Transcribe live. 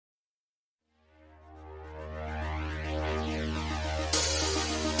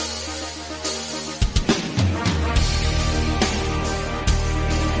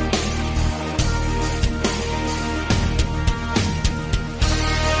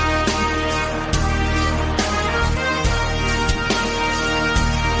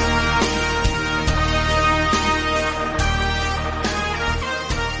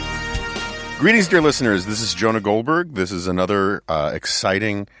Greetings, dear listeners. This is Jonah Goldberg. This is another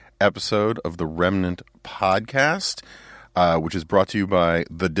exciting episode of the Remnant Podcast, which is brought to you by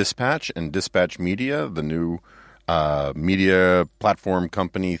The Dispatch and Dispatch Media, the new media platform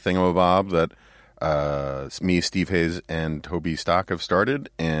company thingamabob that me, Steve Hayes, and Toby Stock have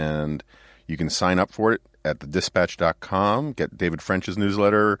started. And you can sign up for it at thedispatch.com, get David French's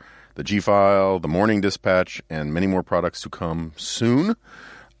newsletter, the G-File, the Morning Dispatch, and many more products to come soon.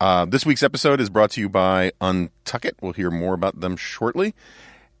 This week's episode is brought to you by Untuck It. We'll hear more about them shortly.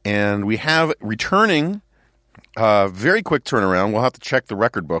 And we have returning, very quick turnaround. We'll have to check the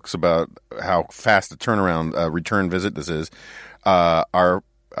record books about how fast a turnaround return visit this is.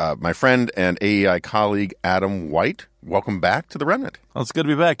 My friend and AEI colleague, Adam White. Welcome back to the Remnant. Well, it's good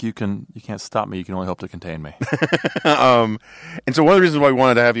to be back. You can't stop me. You can only hope to contain me. And so one of the reasons why we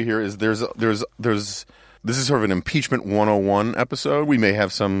wanted to have you here is this is sort of an impeachment 101 episode. We may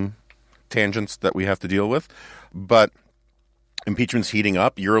have some tangents that we have to deal with, but impeachment's heating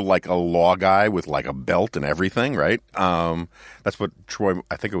up. You're like a law guy with like a belt and everything, right? That's what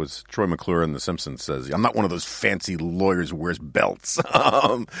I think it was Troy McClure in The Simpsons says. I'm not one of those fancy lawyers who wears belts.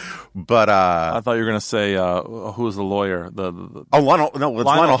 But I thought you were going to say, who's the lawyer? Lionel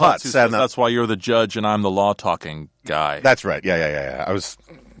Hutz. That's why you're the judge and I'm the law-talking guy. That's right. Yeah. I was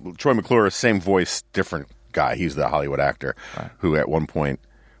Troy McClure, same voice, different guy. He's the Hollywood actor who at one point,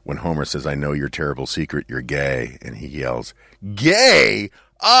 when Homer says, "I know your terrible secret, you're gay," and he yells, "Gay?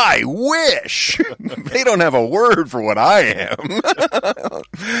 I wish!" They don't have a word for what I am.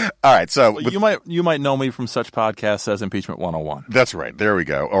 All right, so you might know me from such podcasts as Impeachment 101. That's right. There we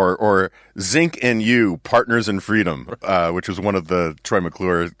go. Or Zinc and You, Partners in Freedom, which was one of the Troy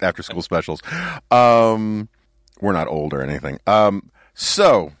McClure after-school specials. We're not old or anything.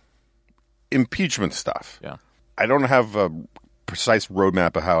 So, impeachment stuff. Yeah. I don't have a precise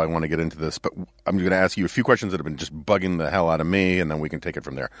roadmap of how I want to get into this, but I'm going to ask you a few questions that have been just bugging the hell out of me, and then we can take it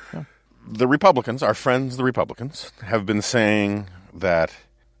from there. Yeah. The Republicans, our friends the Republicans, have been saying that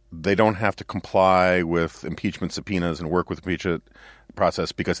they don't have to comply with impeachment subpoenas and work with the impeachment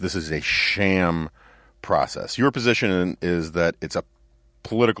process because this is a sham process. Your position is that it's a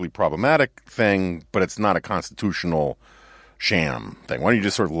politically problematic thing, but it's not a constitutional sham thing. Why don't you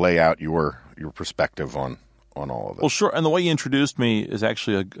just sort of lay out your perspective on all of this? Well, sure. And the way you introduced me is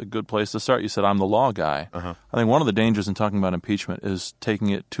actually a good place to start. You said I'm the law guy. Uh-huh. I think one of the dangers in talking about impeachment is taking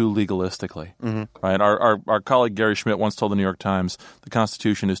it too legalistically. Mm-hmm. Right? Our colleague Gary Schmidt once told the New York Times the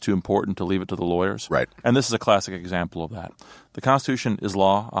Constitution is too important to leave it to the lawyers. Right. And this is a classic example of that. The Constitution is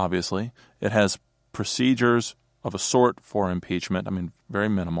law, obviously. It has procedures of a sort for impeachment. I mean, very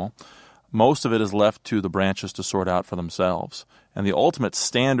minimal. Most of it is left to the branches to sort out for themselves. And the ultimate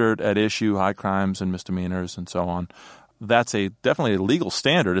standard at issue, high crimes and misdemeanors and so on, that's definitely a legal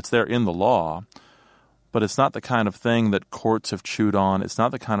standard. It's there in the law, but it's not the kind of thing that courts have chewed on. It's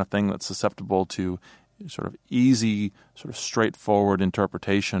not the kind of thing that's susceptible to sort of easy, sort of straightforward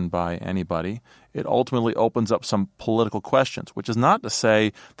interpretation by anybody. It ultimately opens up some political questions, which is not to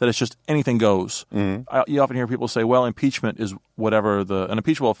say that it's just anything goes. Mm-hmm. You often hear people say, well, impeachment is an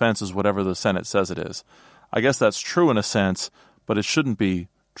impeachable offense is whatever the Senate says it is. I guess that's true in a sense, but it shouldn't be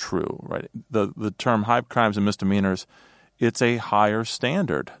true, right? The term high crimes and misdemeanors, it's a higher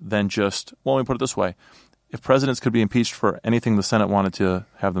standard than just, well, let me put it this way. If presidents could be impeached for anything the Senate wanted to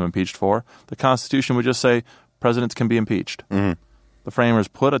have them impeached for, the Constitution would just say presidents can be impeached. Mm-hmm. The framers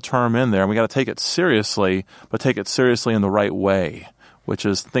put a term in there, and we got to take it seriously, but take it seriously in the right way, which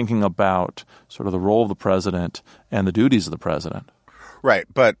is thinking about sort of the role of the president and the duties of the president. Right,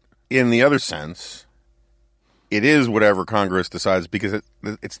 but in the other sense, it is whatever Congress decides because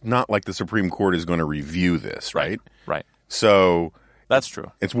it's not like the Supreme Court is going to review this, right? Right. So that's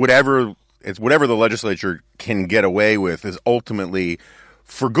true. It's whatever the legislature can get away with is ultimately,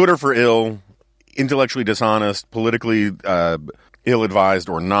 for good or for ill, intellectually dishonest, politically ill-advised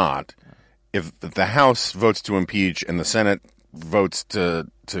or not. If the House votes to impeach and the Senate votes to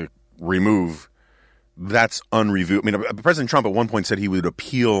remove, that's unreviewed. I mean, President Trump at one point said he would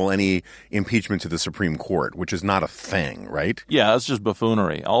appeal any impeachment to the Supreme Court, which is not a thing, right? Yeah, that's just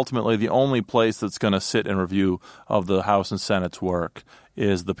buffoonery. Ultimately, the only place that's going to sit in review of the House and Senate's work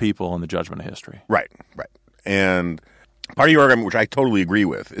is the people and the judgment of history. Right. And part of your argument, which I totally agree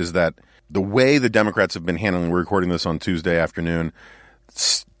with, is that the way the Democrats have been handling, we're recording this on Tuesday afternoon,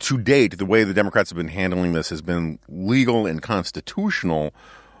 to date, the way the Democrats have been handling this has been legal and constitutional,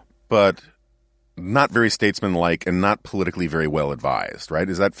 but not very statesmanlike and not politically very well advised, right?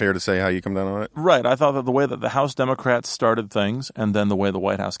 Is that fair to say how you come down on it? Right. I thought that the way that the House Democrats started things and then the way the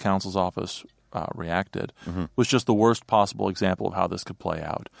White House counsel's office reacted was just the worst possible example of how this could play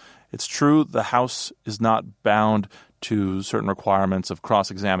out. It's true the House is not bound to certain requirements of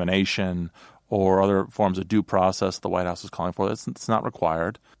cross-examination or other forms of due process the White House is calling for. It's not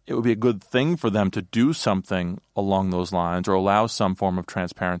required. It would be a good thing for them to do something along those lines or allow some form of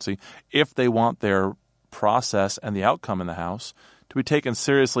transparency if they want their process and the outcome in the House to be taken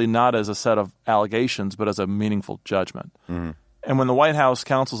seriously, not as a set of allegations, but as a meaningful judgment. And when the White House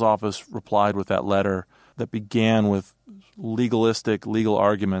counsel's office replied with that letter that began with legal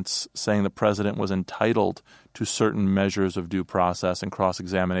arguments saying the president was entitled to certain measures of due process and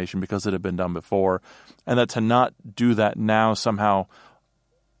cross-examination because it had been done before, and that to not do that now somehow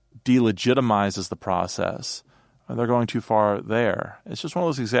delegitimizes the process, they're going too far there. It's just one of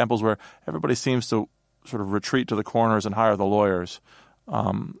those examples where everybody seems to sort of retreat to the corners and hire the lawyers.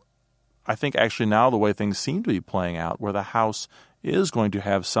 I think actually now the way things seem to be playing out, where the House is going to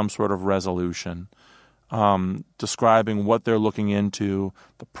have some sort of resolution describing what they're looking into,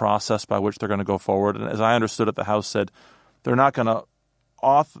 the process by which they're going to go forward. And as I understood it, the House said they're not going to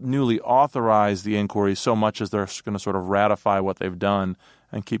newly authorize the inquiry so much as they're going to sort of ratify what they've done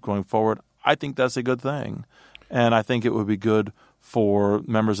and keep going forward. I think that's a good thing. And I think it would be good for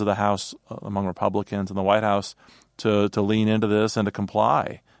members of the House among Republicans and the White House to lean into this and to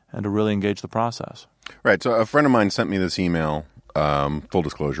comply and to really engage the process. Right. So a friend of mine sent me this email, full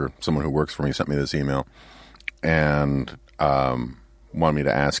disclosure, someone who works for me sent me this email and wanted me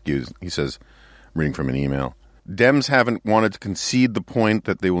to ask you. He says, I'm reading from an email, Dems haven't wanted to concede the point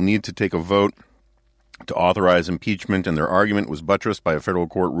that they will need to take a vote to authorize impeachment, and their argument was buttressed by a federal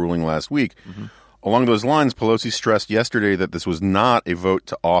court ruling last week. Along those lines, Pelosi stressed yesterday that this was not a vote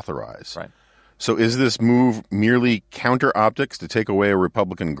to authorize. Right. So is this move merely counter optics to take away a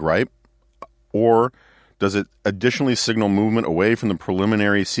Republican gripe, or does it additionally signal movement away from the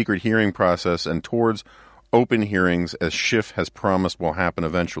preliminary secret hearing process and towards open hearings, as Schiff has promised will happen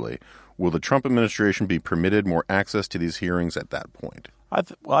eventually? Will the Trump administration be permitted more access to these hearings at that point?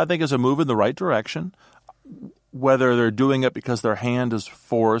 I think it's a move in the right direction. Whether they're doing it because their hand is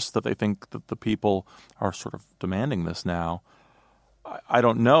forced, that they think that the people are sort of demanding this now, I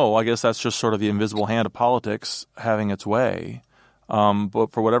don't know. I guess that's just sort of the invisible hand of politics having its way.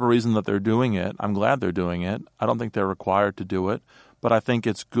 But for whatever reason that they're doing it, I'm glad they're doing it. I don't think they're required to do it. But I think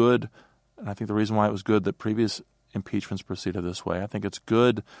it's good, and I think the reason why it was good that previous impeachments proceeded this way, I think it's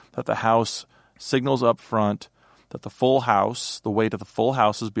good that the House signals up front that the full House, the weight of the full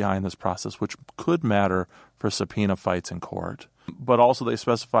House is behind this process, which could matter for subpoena fights in court. But also they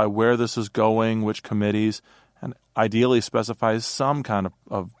specify where this is going, which committees, and ideally specifies some kind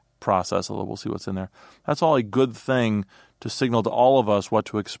of process, although we'll see what's in there. That's all a good thing to signal to all of us what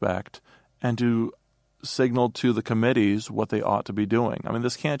to expect and to signal to the committees what they ought to be doing. I mean,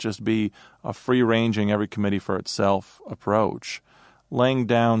 this can't just be a free-ranging every committee for itself approach. Laying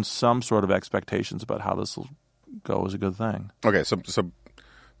down some sort of expectations about how this will go is a good thing. Okay, so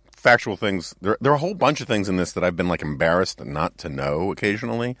factual things. There are a whole bunch of things in this that I've been like embarrassed not to know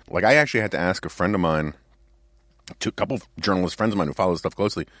occasionally. Like I actually had to ask a friend of mine, a couple of journalist friends of mine who follow this stuff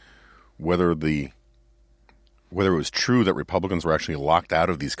closely, whether it was true that Republicans were actually locked out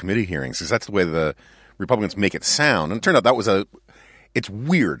of these committee hearings, because that's the way the Republicans make it sound. And it turned out it's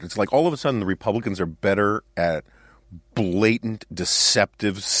weird. It's like all of a sudden the Republicans are better at blatant,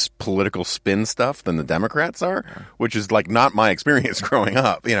 deceptive political spin stuff than the Democrats are, which is like not my experience growing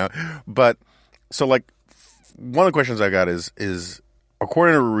up, you know. But so like one of the questions I got is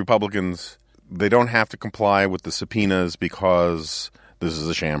according to Republicans, they don't have to comply with the subpoenas because this is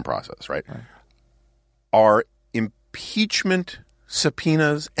a sham process, right? Are impeachment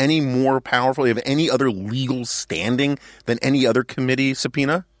subpoenas any more powerful, have any other legal standing than any other committee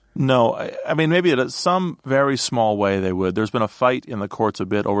subpoena? No. I mean, maybe in some very small way they would. There's been a fight in the courts a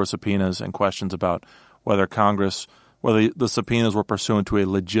bit over subpoenas and questions about whether the subpoenas were pursuant to a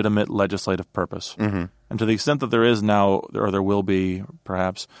legitimate legislative purpose. And to the extent that there is now, or there will be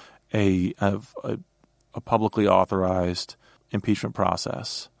perhaps, a publicly authorized impeachment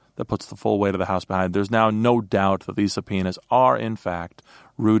process that puts the full weight of the House behind, there's now no doubt that these subpoenas are, in fact,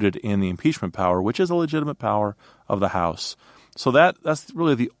 rooted in the impeachment power, which is a legitimate power of the House. So that's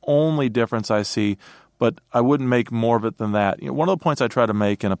really the only difference I see, but I wouldn't make more of it than that. You know, one of the points I try to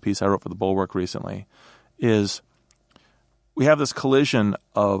make in a piece I wrote for the Bulwark recently is we have this collision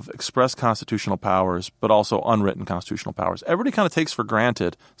of express constitutional powers, but also unwritten constitutional powers. Everybody kind of takes for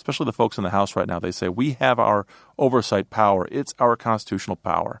granted, especially the folks in the House right now, they say, we have our oversight power. It's our constitutional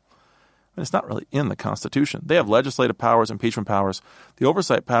power. it's not really in the Constitution. They have legislative powers, impeachment powers. The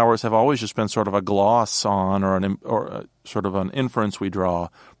oversight powers have always just been sort of a gloss on or sort of an inference we draw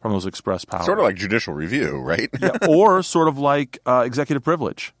from those express powers. Sort of like judicial review, right? Yeah, or sort of like executive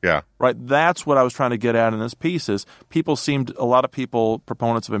privilege. Yeah. Right? That's what I was trying to get at in this piece is a lot of people,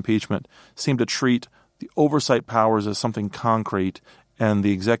 proponents of impeachment, seem to treat the oversight powers as something concrete and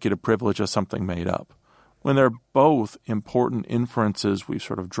the executive privilege as something made up, when they're both important inferences we've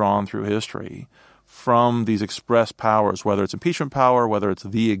sort of drawn through history from these express powers, whether it's impeachment power, whether it's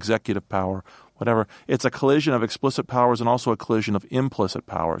the executive power, whatever. It's a collision of explicit powers and also a collision of implicit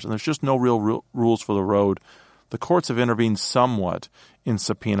powers, and there's just no real rules for the road. The courts have intervened somewhat in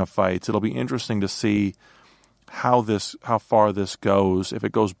subpoena fights. It'll be interesting to see how far this goes, if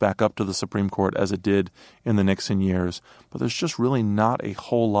it goes back up to the Supreme Court as it did in the Nixon years. But there's just really not a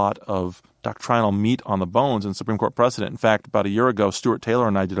whole lot of doctrinal meat on the bones in Supreme Court precedent. In fact, about a year ago, Stuart Taylor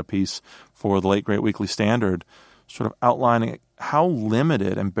and I did a piece for the late great Weekly Standard sort of outlining how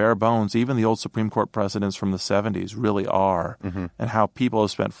limited and bare bones even the old Supreme Court precedents from the 70s really are, and how people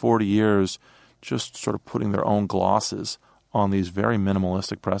have spent 40 years just sort of putting their own glosses on these very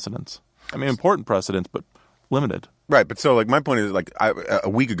minimalistic precedents. I mean, important precedents, but limited. Right, but so like my point is like a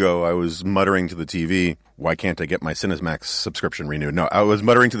week ago I was muttering to the TV, why can't I get my Cinemax subscription renewed? No, I was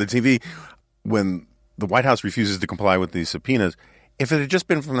muttering to the TV when the White House refuses to comply with these subpoenas. If it had just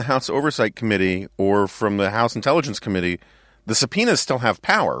been from the House Oversight Committee or from the House Intelligence Committee, the subpoenas still have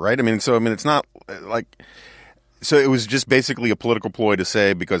power, right? It's not like so it was just basically a political ploy to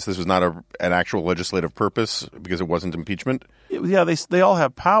say because this was not an actual legislative purpose because it wasn't impeachment. Yeah, they all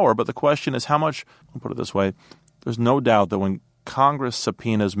have power, but the question is how much, I'll put it this way, there's no doubt that when Congress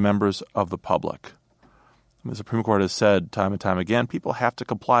subpoenas members of the public, the Supreme Court has said time and time again, people have to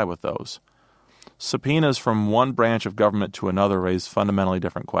comply with those. Subpoenas from one branch of government to another raise fundamentally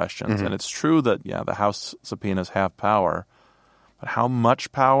different questions. And it's true that, the House subpoenas have power, but how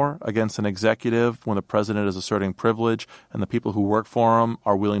much power against an executive when the president is asserting privilege and the people who work for him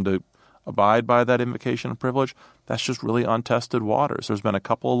are willing to abide by that invocation of privilege, that's just really untested waters. There's been a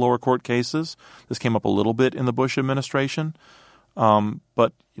couple of lower court cases. This came up a little bit in the Bush administration.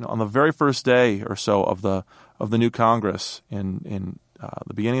 But on the very first day or so of the new Congress in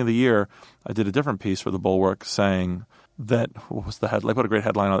the beginning of the year, I did a different piece for the Bulwark saying that, what was the headline? I put a great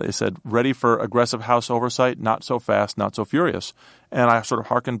headline on it. It said, ready for aggressive House oversight, not so fast, not so furious. And I sort of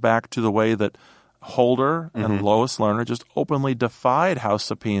hearkened back to the way that Holder and Lois Lerner just openly defied House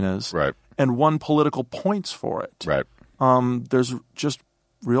subpoenas and won political points for it. Right. There's just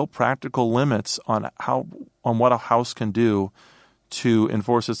real practical limits on what a House can do to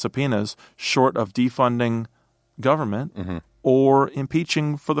enforce its subpoenas short of defunding government or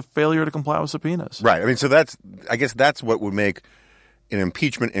impeaching for the failure to comply with subpoenas. Right. I mean, so I guess that's what would make an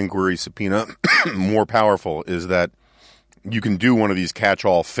impeachment inquiry subpoena more powerful is that you can do one of these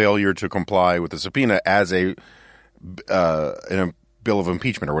catch-all failure to comply with the subpoena as in a bill of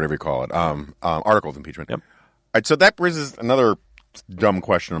impeachment or whatever you call it, article of impeachment. Yep. All right, so that raises another dumb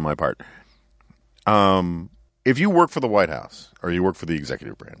question on my part. If you work for the White House or you work for the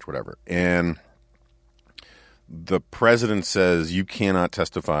executive branch, whatever, and the president says you cannot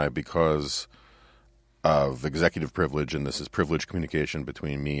testify because of executive privilege and this is privileged communication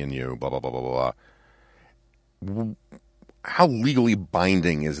between me and you, blah, blah, blah, blah, blah, blah. How legally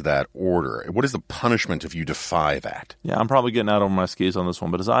binding is that order? What is the punishment if you defy that? Yeah, I'm probably getting out over my skis on this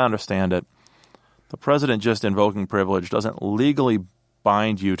one, but as I understand it, the president just invoking privilege doesn't legally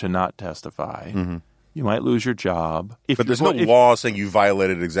bind you to not testify. You might lose your job. But there's no law saying you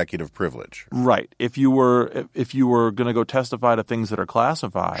violated executive privilege. Right. If you were going to go testify to things that are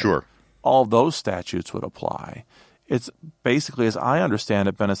classified, sure, all those statutes would apply. It's basically, as I understand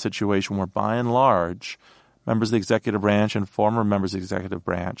it, been a situation where by and large members of the executive branch and former members of the executive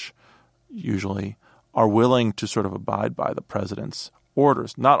branch usually are willing to sort of abide by the president's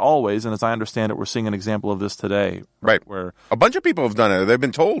orders. Not always, and as I understand it, we're seeing an example of this today. Right. Where a bunch of people have done it. They've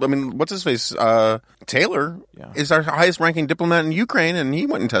been told. I mean, what's his face? Taylor is our highest-ranking diplomat in Ukraine, and he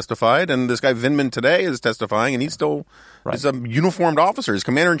went and testified. And this guy Vindman today is testifying, and he's still is a uniformed officer. His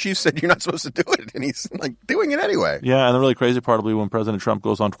commander-in-chief said you're not supposed to do it, and he's like doing it anyway. Yeah, and the really crazy part will be when President Trump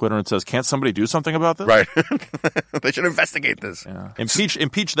goes on Twitter and says, "Can't somebody do something about this?" Right. They should investigate this. Yeah.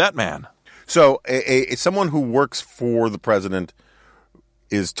 Impeach that man. So, someone who works for the president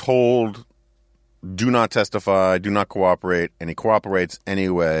is told, do not testify, do not cooperate, and he cooperates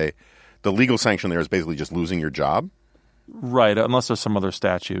anyway. The legal sanction there is basically just losing your job? Right, unless there's some other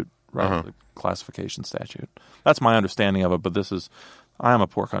statute, right, the classification statute. That's my understanding of it, but this is, I am a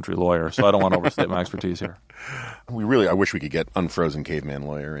poor country lawyer, so I don't want to overstate my expertise here. I wish we could get unfrozen caveman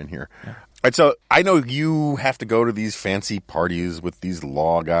lawyer in here. Yeah. All right, so I know you have to go to these fancy parties with these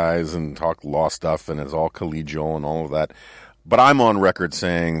law guys and talk law stuff, and it's all collegial and all of that. But I'm on record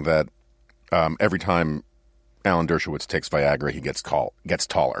saying that every time Alan Dershowitz takes Viagra, he gets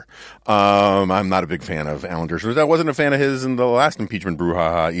taller. I'm not a big fan of Alan Dershowitz. I wasn't a fan of his in the last impeachment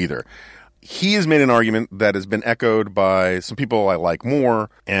brouhaha either. He has made an argument that has been echoed by some people I like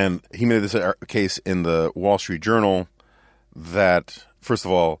more, and he made this case in the Wall Street Journal that, first of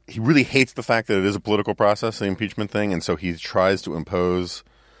all, he really hates the fact that it is a political process, the impeachment thing, and so he tries to impose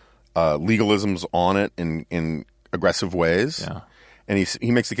legalisms on it in aggressive ways. Yeah. And he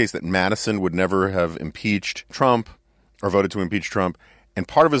makes the case that Madison would never have impeached Trump or voted to impeach Trump. And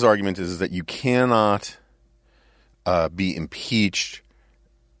part of his argument is that you cannot be impeached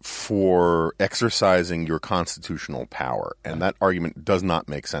for exercising your constitutional power. And that argument does not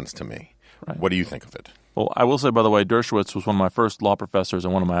make sense to me. Right. What do you think of it? Well, I will say, by the way, Dershowitz was one of my first law professors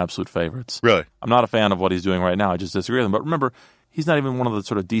and one of my absolute favorites. Really? I'm not a fan of what he's doing right now. I just disagree with him. But remember, he's not even one of the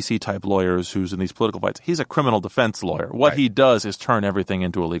sort of DC-type lawyers who's in these political fights. He's a criminal defense lawyer. What he does is turn everything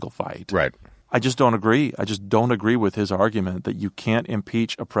into a legal fight. Right. I just don't agree. I just don't agree with his argument that you can't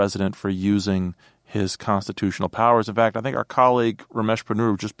impeach a president for using his constitutional powers. In fact, I think our colleague Ramesh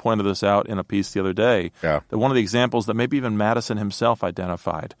Ponnuru just pointed this out in a piece the other day. Yeah. That one of the examples that maybe even Madison himself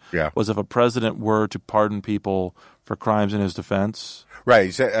identified was if a president were to pardon people for crimes in his defense. Right.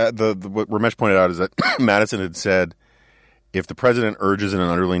 He said, what Ramesh pointed out is that Madison had said, if the president urges an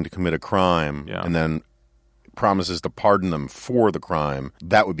underling to commit a crime and then promises to pardon them for the crime,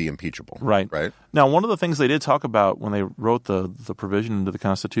 that would be impeachable. Right. Right. Now, one of the things they did talk about when they wrote the provision into the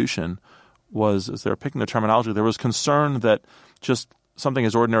Constitution was, as they were picking the terminology, there was concern that just something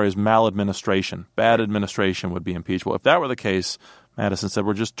as ordinary as maladministration, bad administration, would be impeachable. If that were the case, Madison said,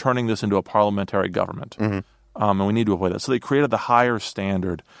 we're just turning this into a parliamentary government, and we need to avoid that. So they created the higher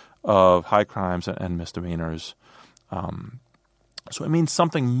standard of high crimes and misdemeanors. So it means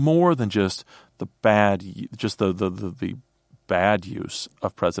something more than just the bad use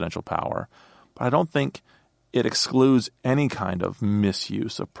of presidential power. But I don't think it excludes any kind of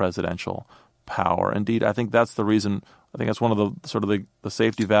misuse of presidential power. Indeed, I think that's the reason. I think that's one of the sort of the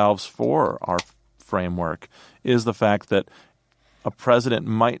safety valves for our framework is the fact that a president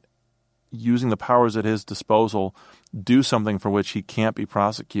might, using the powers at his disposal, do something for which he can't be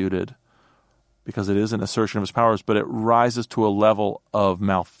prosecuted because it is an assertion of his powers, but it rises to a level of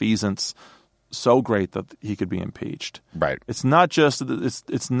malfeasance so great that he could be impeached. Right. It's not just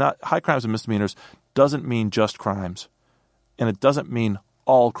it's not high crimes and misdemeanors doesn't mean just crimes, and it doesn't mean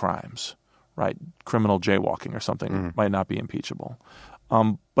all crimes. Right, criminal jaywalking or something might not be impeachable.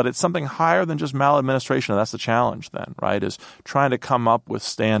 But it's something higher than just maladministration. That's the challenge then, right, is trying to come up with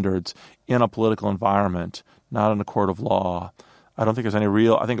standards in a political environment, not in a court of law. I don't think there's any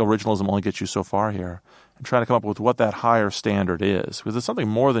I think originalism only gets you so far here. And trying to come up with what that higher standard is. Because it's something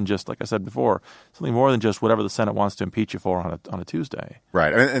more than just, like I said before, something more than just whatever the Senate wants to impeach you for on a Tuesday.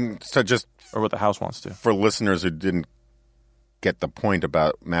 Right, and so just... Or what the House wants to. For listeners who didn't get the point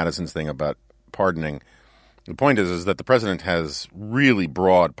about Madison's thing about pardoning, the point is that the president has really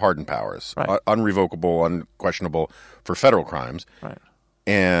broad pardon powers, right. Unrevocable, unquestionable for federal crimes. Right.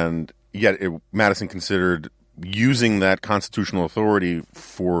 And yet Madison considered using that constitutional authority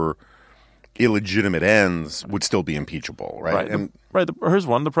for illegitimate ends would still be impeachable, right? Right. Here's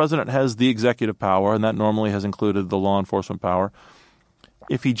one. The president has the executive power, and that normally has included the law enforcement power.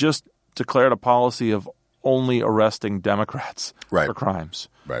 If he just declared a policy of only arresting Democrats for crimes.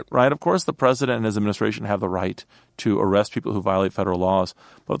 Right. Of course, the president and his administration have the right to arrest people who violate federal laws.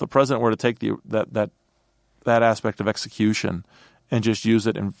 But if the president were to take that aspect of execution and just use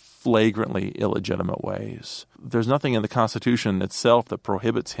it in flagrantly illegitimate ways, there's nothing in the Constitution itself that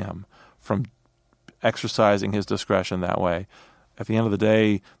prohibits him from exercising his discretion that way. At the end of the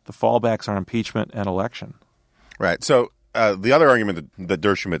day, the fallbacks are impeachment and election. Right. So the other argument that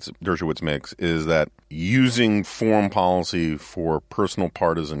Dershowitz makes is that using foreign policy for personal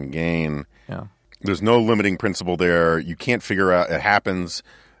partisan gain, there's no limiting principle there. You can't figure out it happens.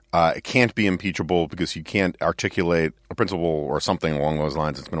 It can't be impeachable because you can't articulate a principle or something along those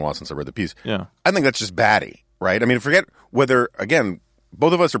lines. It's been a while since I read the piece. Yeah. I think that's just batty, right? I mean, forget whether, again,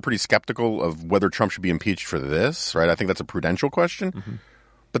 both of us are pretty skeptical of whether Trump should be impeached for this, right? I think that's a prudential question. Mm-hmm.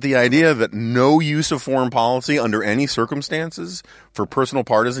 But the idea that no use of foreign policy under any circumstances for personal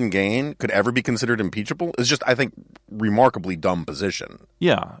partisan gain could ever be considered impeachable is just, I think, remarkably dumb position.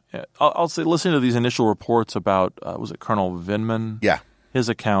 Yeah. I'll say, listening to these initial reports about, was it Colonel Vindman? Yeah. His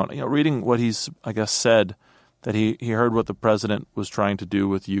account, reading what he's, I guess, said that he heard what the president was trying to do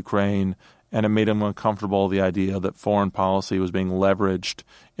with Ukraine, and it made him uncomfortable, the idea that foreign policy was being leveraged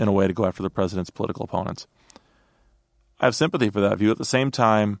in a way to go after the president's political opponents. I have sympathy for that view. At the same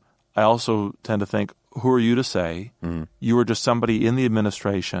time, I also tend to think, who are you to say? You were just somebody in the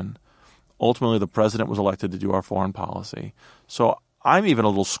administration. Ultimately, the president was elected to do our foreign policy. So I'm even a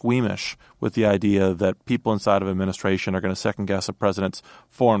little squeamish with the idea that people inside of administration are going to second-guess a president's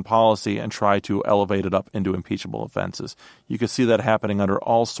foreign policy and try to elevate it up into impeachable offenses. You could see that happening under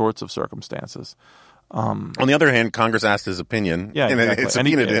all sorts of circumstances. On the other hand, Congress asked his opinion, Yeah, exactly. it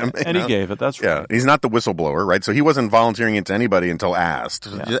subpoenaed him. And he gave it. That's right. Yeah, he's not the whistleblower, right? So he wasn't volunteering it to anybody until asked,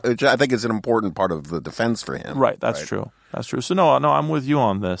 which I think is an important part of the defense for him. Right, that's true. That's true. So no, I'm with you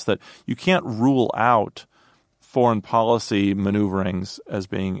on this, that you can't rule out foreign policy maneuverings as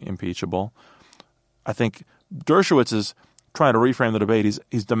being impeachable. I think Dershowitz is trying to reframe the debate.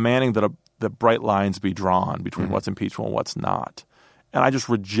 He's demanding that bright lines be drawn between what's impeachable and what's not. And I just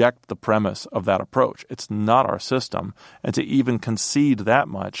reject the premise of that approach. It's not our system. And to even concede that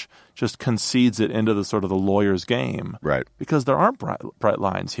much just concedes it into the sort of the lawyer's game. Right. Because there aren't bright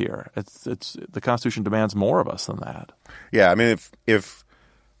lines here. It's the Constitution demands more of us than that. Yeah, I mean, if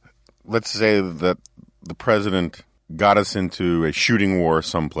let's say that the president got us into a shooting war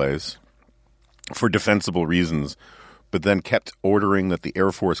someplace for defensible reasons, but then kept ordering that the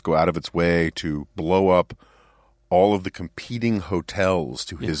Air Force go out of its way to blow up all of the competing hotels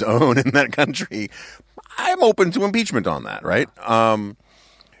to his own in that country, I'm open to impeachment on that, right?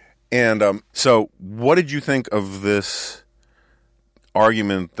 So what did you think of this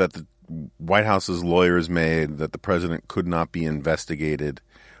argument that the White House's lawyers made that the president could not be investigated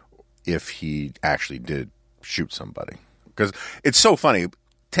if he actually did shoot somebody? Because it's so funny.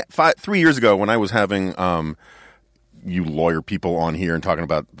 3 years ago when I was having you lawyer people on here and talking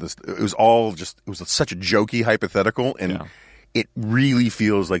about this, it was such a jokey hypothetical, and it really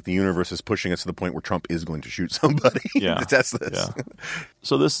feels like the universe is pushing us to the point where Trump is going to shoot somebody to test this. Yeah.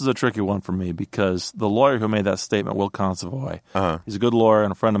 So this is a tricky one for me because the lawyer who made that statement, Will Consovoy, he's a good lawyer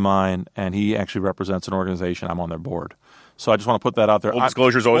and a friend of mine, and he actually represents an organization. I'm on their board. So I just want to put that out there. Full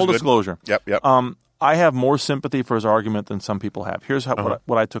disclosure is always full good. Disclosure. Yep. I have more sympathy for his argument than some people have. Here's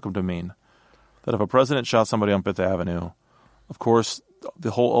what I took him to mean. That if a president shot somebody on Fifth Avenue, of course,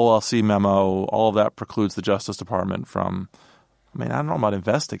 the whole OLC memo, all of that precludes the Justice Department from, I don't know about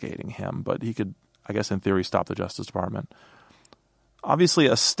investigating him, but he could, I guess in theory, stop the Justice Department. Obviously,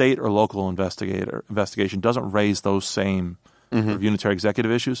 a state or local investigation doesn't raise those same sort of unitary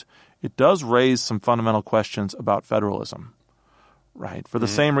executive issues. It does raise some fundamental questions about federalism. Right. For the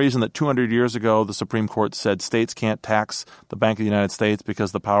same reason that 200 years ago, the Supreme Court said states can't tax the Bank of the United States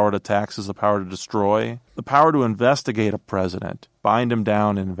because the power to tax is the power to destroy. The power to investigate a president, bind him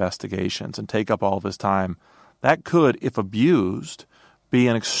down in investigations, and take up all of his time, that could, if abused, be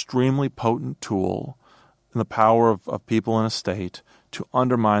an extremely potent tool in the power of people in a state to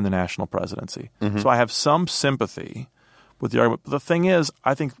undermine the national presidency. So I have some sympathy with the argument. But the thing is,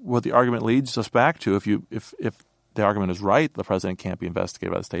 I think what the argument leads us back to, if the argument is right, the president can't be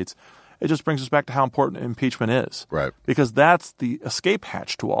investigated by the states, it just brings us back to how important impeachment is. Right. Because that's the escape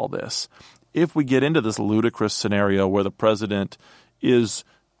hatch to all this. If we get into this ludicrous scenario where the president is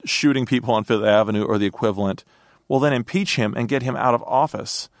shooting people on Fifth Avenue or the equivalent, well, then impeach him and get him out of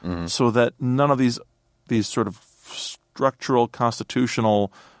office so that none of these sort of structural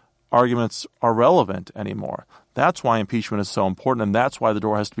constitutional arguments are relevant anymore. That's why impeachment is so important, and that's why the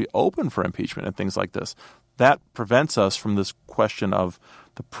door has to be open for impeachment and things like this. That prevents us from this question of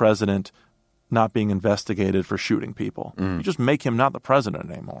the president not being investigated for shooting people. You just make him not the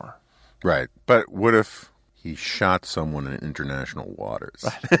president anymore. Right. But what if he shot someone in international waters?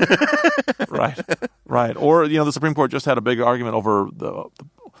 Right. Or, the Supreme Court just had a big argument over the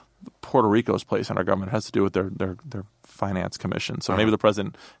Puerto Rico's place in our government. It has to do with their finance commission. So maybe the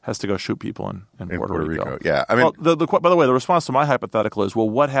president has to go shoot people in Puerto Rico. Yeah. I mean, by the way, the response to my hypothetical is, well,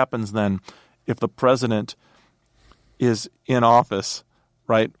 what happens then if the president is in office,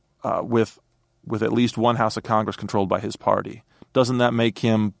 right, with at least one house of Congress controlled by his party? Doesn't that make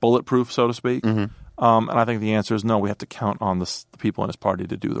him bulletproof, so to speak? And I think the answer is no. We have to count on the people in his party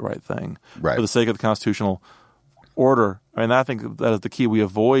to do the right thing for the sake of the constitutional order. I think that is the key. We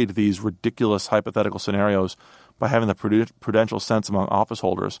avoid these ridiculous hypothetical scenarios by having the prudential sense among office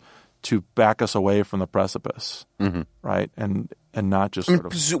holders to back us away from the precipice, right? And not just sort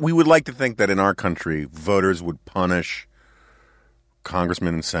of... We would like to think that in our country, voters would punish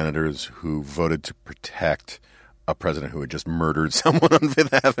congressmen and senators who voted to protect a president who had just murdered someone on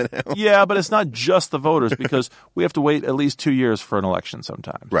Fifth Avenue. Yeah, but it's not just the voters because we have to wait at least 2 years for an election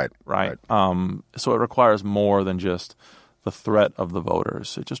sometimes. Right. So it requires more than just the threat of the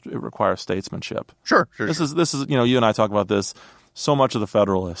voters. It requires statesmanship. Sure. This is you and I talk about this. So much of the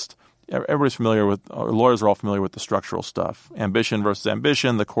Federalist, everybody's familiar with, or lawyers are all familiar with the structural stuff. Ambition versus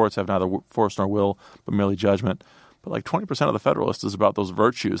ambition. The courts have neither force nor will, but merely judgment. But like 20% of the Federalist is about those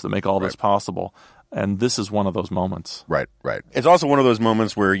virtues that make all this possible. And this is one of those moments. Right. It's also one of those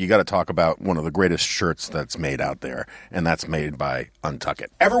moments where you got to talk about one of the greatest shirts that's made out there, and that's made by Untuck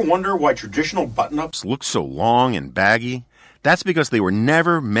It. Ever wonder why traditional button-ups look so long and baggy? That's because they were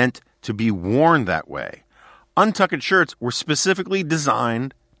never meant to be worn that way. Untuck It shirts were specifically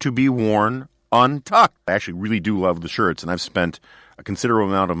designed to be worn untucked. I actually really do love the shirts, and I've spent a considerable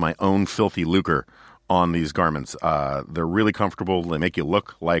amount of my own filthy lucre on these garments. They're really comfortable. They make you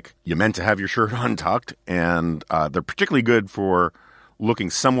look like you meant to have your shirt untucked, and they're particularly good for looking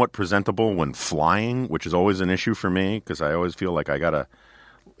somewhat presentable when flying, which is always an issue for me because I always feel like I gotta,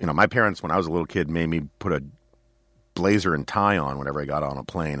 my parents when I was a little kid made me put a blazer and tie on whenever I got on a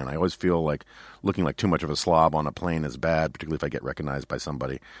plane, and I always feel like looking like too much of a slob on a plane is bad, particularly if I get recognized by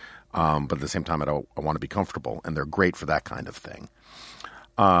somebody. But at the same time, I want to be comfortable, and they're great for that kind of thing.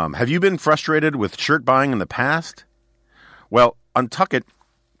 Have you been frustrated with shirt buying in the past? Well, Untuck It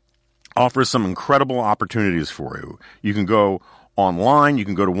offers some incredible opportunities for you. You can go online. You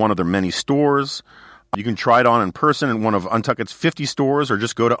can go to one of their many stores. You can try it on in person in one of Untuck It's 50 stores or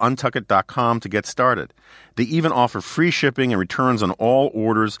just go to untuckit.com to get started. They even offer free shipping and returns on all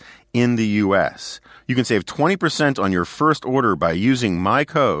orders in the U.S. You can save 20% on your first order by using my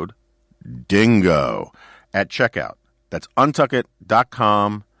code, DINGO, at checkout. That's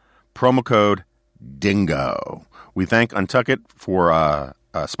untuckit.com, promo code DINGO. We thank Untuck It for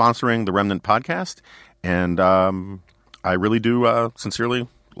sponsoring the Remnant podcast, and I really do sincerely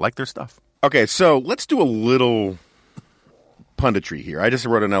like their stuff. Okay, so let's do a little punditry here. I just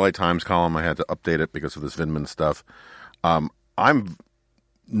wrote an LA Times column. I had to update it because of this Vindman stuff. I'm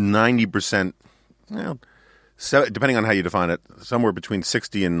 90%, depending on how you define it, somewhere between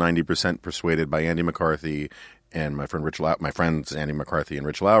 60 and 90% persuaded by Andy McCarthy and my friends Andy McCarthy and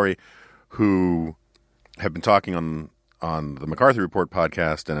Rich Lowry, who have been talking on the McCarthy Report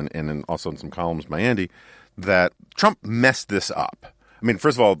podcast and also in some columns by Andy, that Trump messed this up. I mean,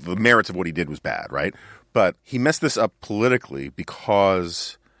 first of all, the merits of what he did was bad, right? But he messed this up politically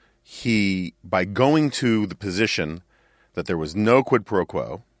because by going to the position that there was no quid pro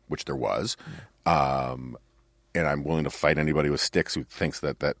quo, which there was, and I'm willing to fight anybody with sticks who thinks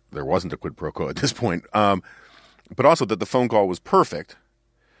that there wasn't a quid pro quo at this point, but also that the phone call was perfect.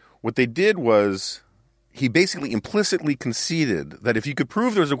 What they did was he basically implicitly conceded that if you could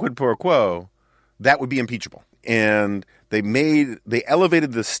prove there was a quid pro quo, that would be impeachable. And they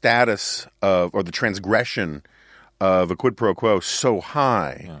elevated the status of, or the transgression of a quid pro quo so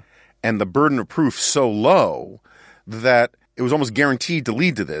high and the burden of proof so low that it was almost guaranteed to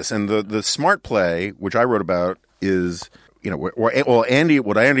lead to this. And the smart play, which I wrote about, is, what Andy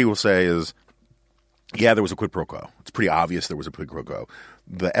will say is, yeah, there was a quid pro quo. It's pretty obvious there was a quid pro quo.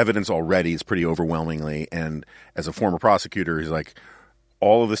 The evidence already is pretty overwhelmingly, and as a former prosecutor, he's like,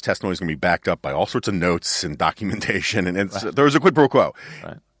 all of this testimony is going to be backed up by all sorts of notes and documentation, and there was a quid pro quo.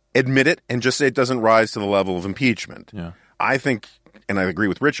 Right. Admit it and just say it doesn't rise to the level of impeachment. Yeah. I think, and I agree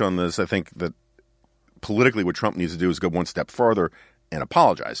with Rich on this, I think that politically what Trump needs to do is go one step farther and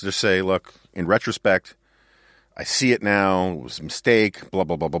apologize. Just say, look, in retrospect, I see it now, it was a mistake, blah,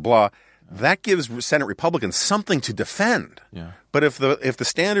 blah, blah, blah, blah. That gives Senate Republicans something to defend. Yeah. But if the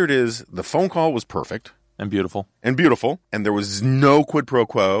standard is the phone call was perfect, and beautiful, and there was no quid pro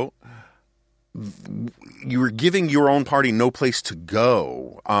quo, you were giving your own party no place to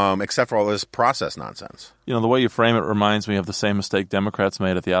go except for all this process nonsense. The way you frame it reminds me of the same mistake Democrats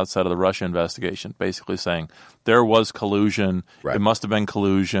made at the outset of the Russia investigation, basically saying there was collusion, It must have been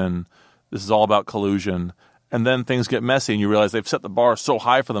collusion, this is all about collusion. And then things get messy and you realize they've set the bar so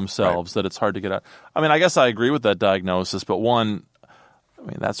high for themselves that it's hard to get out. I mean, I guess I agree with that diagnosis, but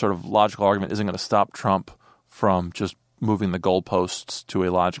that sort of logical argument isn't going to stop Trump from just moving the goalposts to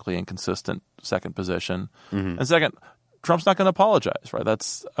a logically inconsistent second position. Mm-hmm. And second, Trump's not going to apologize, right?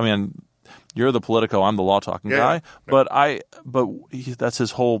 You're the Politico, I'm the law talking guy, but that's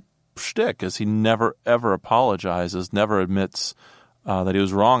his whole shtick is he never ever apologizes, never admits that he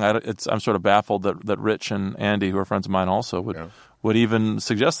was wrong. I'm sort of baffled that Rich and Andy, who are friends of mine also, would even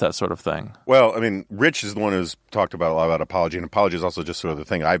suggest that sort of thing. Well, Rich is the one who's talked about a lot about apology, and apology is also just sort of the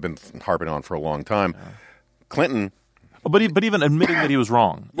thing I've been harping on for a long time. Yeah. Clinton But even admitting that he was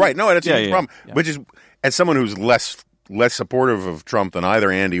wrong. Right. No, that's a huge problem. Yeah. Which is, as someone who's less supportive of Trump than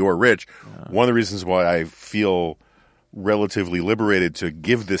either Andy or Rich, one of the reasons why I feel relatively liberated to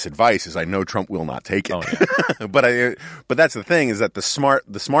give this advice is I know Trump will not take it. Oh, yeah. but that's the thing, is that the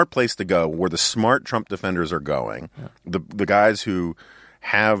smart place to go, where the smart Trump defenders are going, the guys who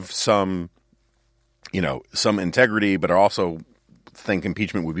have some integrity, but are also think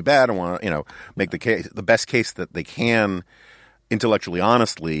impeachment would be bad and want to, make the best case that they can intellectually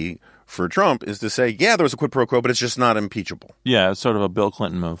honestly for Trump, is to say, yeah, there was a quid pro quo, but it's just not impeachable. Yeah, it's sort of a Bill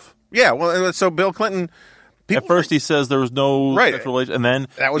Clinton move. Yeah, well, so Bill Clinton... At first he says there was no sexual relation, and then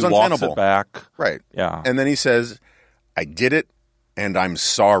that was he untenable. Walks it back. Right. Yeah. And then he says, I did it, and I'm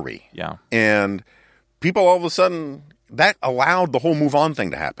sorry. Yeah. And people all of a sudden, that allowed the whole move on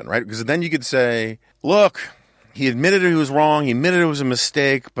thing to happen, right? Because then you could say, look, he admitted he was wrong, he admitted it was a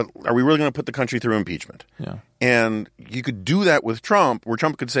mistake, but are we really going to put the country through impeachment? Yeah. And you could do that with Trump, where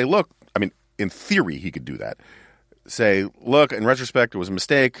Trump could say, look, I mean, in theory, he could do that. Say, look, in retrospect, it was a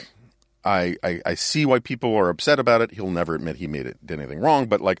mistake. I see why people are upset about it. He'll never admit he did anything wrong,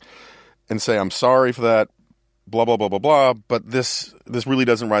 but and say, I'm sorry for that, blah, blah, blah, blah, blah. But this really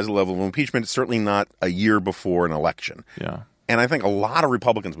doesn't rise to the level of impeachment. It's certainly not a year before an election. Yeah. And I think a lot of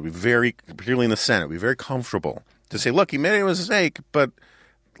Republicans would be particularly in the Senate, would be very comfortable to say, look, he made a mistake, but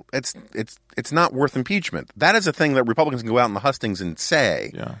it's not worth impeachment. That is a thing that Republicans can go out in the hustings and say.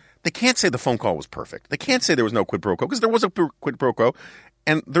 Yeah. They can't say the phone call was perfect. They can't say there was no quid pro quo, because there was a quid pro quo.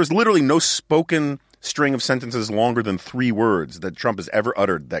 And there's literally no spoken string of sentences longer than 3 words that Trump has ever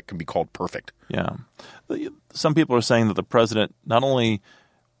uttered that can be called perfect. Yeah. Some people are saying that the president, not only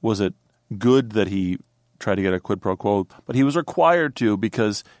was it good that he tried to get a quid pro quo, but he was required to,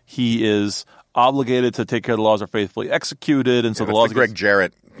 because he is obligated to take care of the laws are faithfully executed. And so the laws... the Greg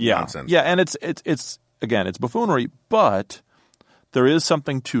Jarrett nonsense. Yeah, and it's again, it's buffoonery, but there is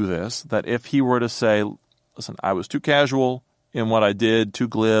something to this, that if he were to say, listen, I was too casual in what I did, too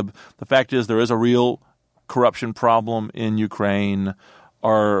glib. The fact is, there is a real corruption problem in Ukraine.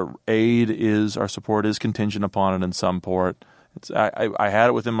 Our support is contingent upon it in some port. I had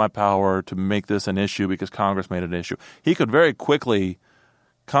it within my power to make this an issue because Congress made it an issue. He could very quickly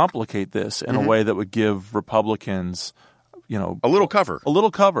complicate this in a way that would give Republicans, a little cover. A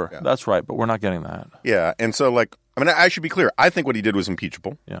little cover. Yeah. That's right, but we're not getting that. Yeah, and so I should be clear. I think what he did was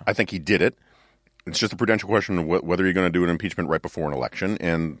impeachable. Yeah. I think he did it. It's just a prudential question of whether you're going to do an impeachment right before an election,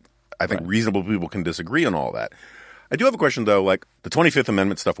 and I think reasonable people can disagree on all that. I do have a question, though. The 25th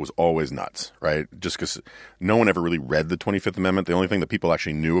Amendment stuff was always nuts, right? Just because no one ever really read the 25th Amendment. The only thing that people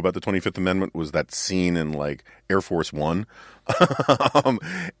actually knew about the 25th Amendment was that scene in, Air Force One. And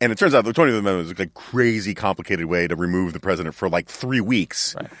it turns out the 25th Amendment was a crazy complicated way to remove the president for 3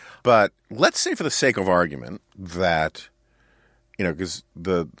 weeks. Right. But let's say, for the sake of argument, that, because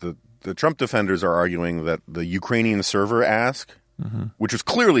the Trump defenders are arguing that the Ukrainian server ask, which was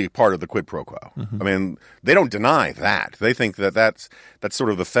clearly part of the quid pro quo. I mean, they don't deny that. They think that that's sort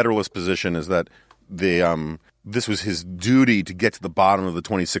of the Federalist position, is that this was his duty to get to the bottom of the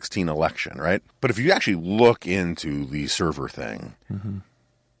 2016 election, right? But if you actually look into the server thing,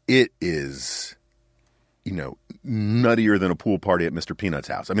 it is, nuttier than a pool party at Mr. Peanut's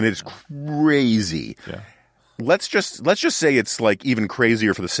house. I mean, it's crazy. Yeah. Let's just say it's even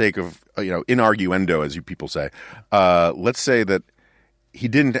crazier for the sake of inarguendo, as you people say. Let's say that he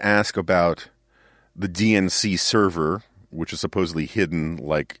didn't ask about the DNC server, which is supposedly hidden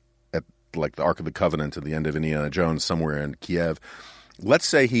at the Ark of the Covenant at the end of Indiana Jones somewhere in Kiev. Let's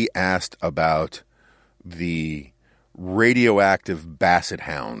say he asked about the radioactive basset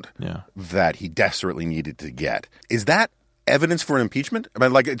hound that he desperately needed to get. Is that evidence for an impeachment? I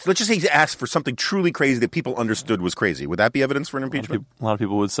mean, let's just say he asked for something truly crazy that people understood was crazy. Would that be evidence for an impeachment? A lot of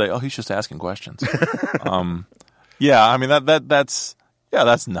people would say, "Oh, he's just asking questions." Yeah, I mean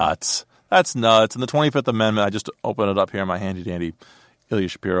that's nuts. That's nuts. And the 25th Amendment, I just opened it up here in my handy dandy Ilya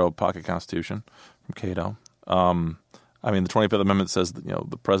Shapiro Pocket Constitution from Cato. I mean, the 25th Amendment says that,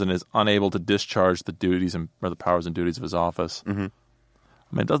 the president is unable to discharge the duties or the powers and duties of his office. I mean,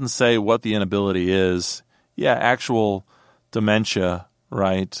 it doesn't say what the inability is. Yeah, actual dementia,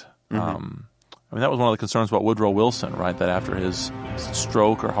 right? I mean, that was one of the concerns about Woodrow Wilson, right? That after his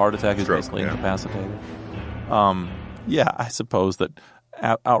stroke or heart attack, he's basically incapacitated. Yeah, I suppose that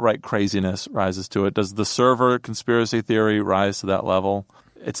outright craziness rises to it. Does the server conspiracy theory rise to that level?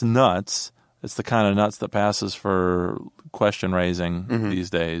 It's nuts. It's the kind of nuts that passes for question raising these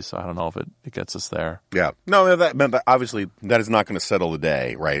days. So I don't know if it gets us there. Yeah. No, that obviously that is not going to settle the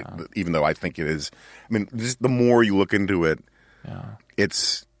day, right? No. Even though I think it is. I mean, just the more you look into it,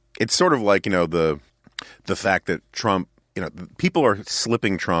 it's sort of like, the fact that Trump people are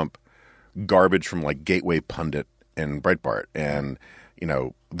slipping Trump garbage from like Gateway Pundit and Breitbart. And,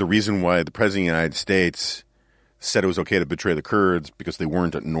 the reason why the President of the United States said it was okay to betray the Kurds because they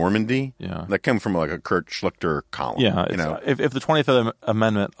weren't at Normandy. Yeah. That came from like a Kurt Schlichter column. Yeah. If the 25th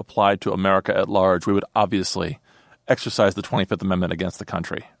Amendment applied to America at large, we would obviously exercise the 25th Amendment against the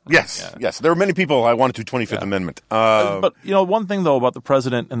country. Yes. There were many people I wanted to 25th Amendment. But, one thing, though, about the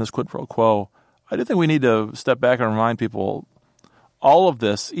president and this quid pro quo, I do think we need to step back and remind people all of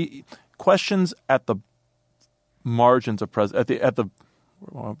this, questions at the margins of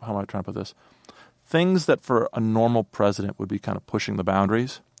how am I trying to put this? Things that for a normal president would be kind of pushing the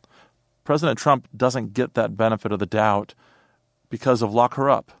boundaries. President Trump doesn't get that benefit of the doubt because of lock her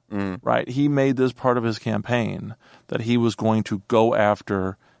up, right? He made this part of his campaign that he was going to go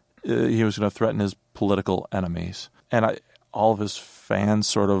after, he was going to threaten his political enemies. And all of his fans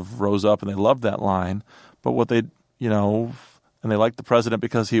sort of rose up and they loved that line. But what they, and they liked the president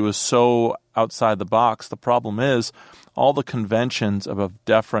because he was so outside the box. The problem is all the conventions of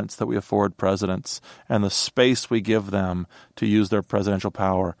deference that we afford presidents and the space we give them to use their presidential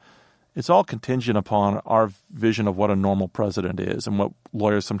power, it's all contingent upon our vision of what a normal president is and what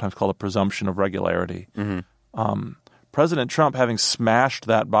lawyers sometimes call the presumption of regularity. President Trump, having smashed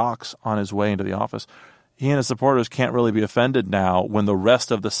that box on his way into the office, he and his supporters can't really be offended now when the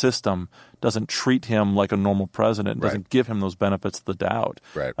rest of the system doesn't treat him like a normal president, doesn't give him those benefits of the doubt.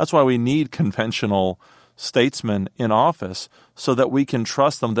 Right. That's why we need conventional statesmen in office so that we can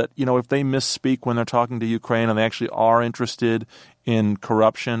trust them that, if they misspeak when they're talking to Ukraine and they actually are interested in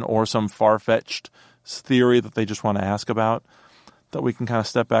corruption or some far-fetched theory that they just want to ask about, that we can kind of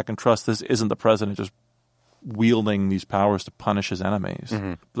step back and trust this isn't the president just wielding these powers to punish his enemies.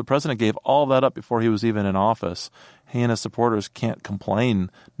 The president gave all that up before he was even in office. He and his supporters can't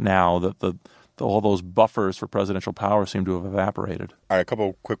complain now that all those buffers for presidential power seem to have evaporated. All right, a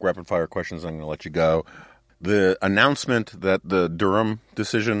couple quick rapid-fire questions. I'm going to let you go. The announcement that the Durham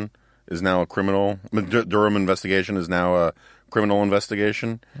decision is now Durham investigation is now a criminal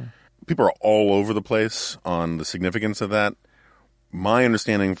investigation. People are all over the place on the significance of that. My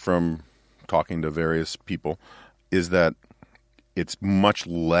understanding from talking to various people is that it's much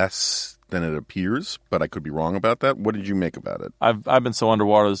less than it appears, but I could be wrong about that. What did you make about it? I've been so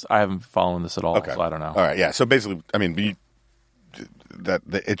underwater, I haven't followed this at all, Okay. so I don't know. All right, yeah. So basically, that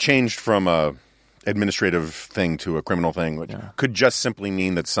it changed from a administrative thing to a criminal thing, which could just simply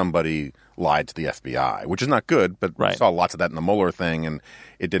mean that somebody lied to the FBI, which is not good, but we saw lots of that in the Mueller thing, and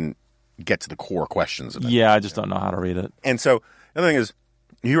it didn't get to the core questions of it. Yeah, I just don't know how to read it. And so the other thing is,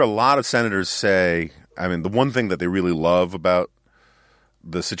 you hear a lot of senators say, the one thing that they really love about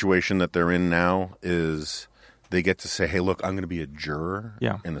the situation that they're in now is they get to say, hey, look, I'm going to be a juror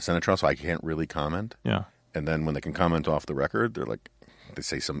in the Senate trial, so I can't really comment. Yeah. And then when they can comment off the record, they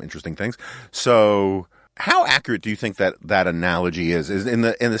say some interesting things. So how accurate do you think that analogy is? Is in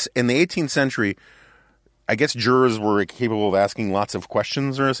the 18th century, I guess jurors were capable of asking lots of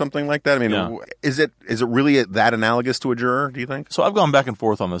questions or something like that. Is it really that analogous to a juror, do you think? So I've gone back and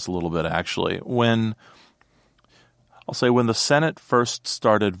forth on this a little bit, actually. When the Senate first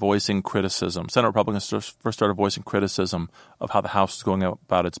started voicing criticism, Senate Republicans first started voicing criticism of how the House was going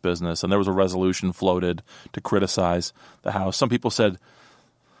about its business, and there was a resolution floated to criticize the House. Some people said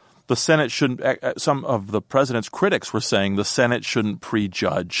the Senate shouldn't – some of the president's critics were saying the Senate shouldn't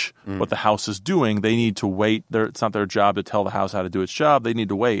prejudge what the House is doing. They need to wait. It's not their job to tell the House how to do its job. They need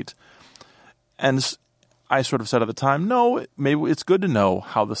to wait. And I sort of said at the time, no, maybe it's good to know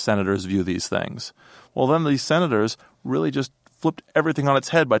how the senators view these things. Well, then these senators really just flipped everything on its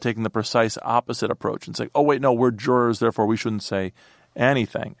head by taking the precise opposite approach and saying, oh, wait, no, we're jurors, therefore we shouldn't say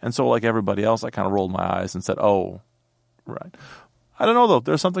anything. And so like everybody else, I kind of rolled my eyes and said, oh, right. I don't know, though.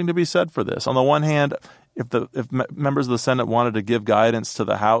 There's something to be said for this. On the one hand, if members of the Senate wanted to give guidance to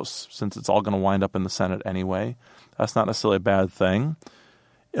the House, since it's all going to wind up in the Senate anyway, that's not necessarily a bad thing.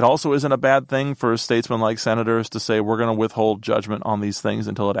 It also isn't a bad thing for statesmen like senators to say we're going to withhold judgment on these things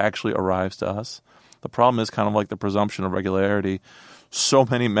until it actually arrives to us. The problem is kind of like the presumption of regularity. So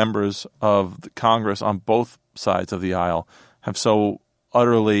many members of the Congress on both sides of the aisle have so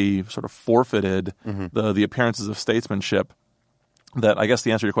utterly sort of forfeited the appearances of statesmanship that I guess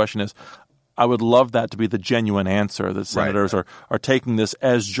the answer to your question is I would love that to be the genuine answer, that senators are taking this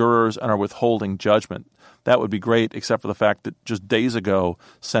as jurors and are withholding judgment. That would be great, except for the fact that just days ago,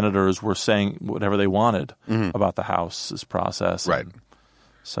 senators were saying whatever they wanted about the House's process. Right.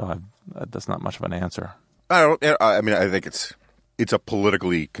 So that's not much of an answer. I think it's a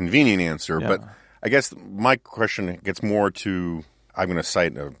politically convenient answer, but I guess my question gets more to, I'm going to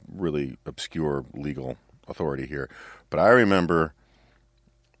cite a really obscure legal authority here, but I remember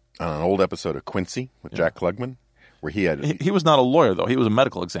on an old episode of Quincy with Jack Klugman, where he was not a lawyer though; he was a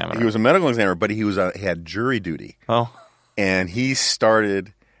medical examiner. He was a medical examiner, but he had jury duty. Oh, and he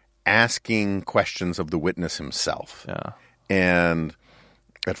started asking questions of the witness himself. yeah. And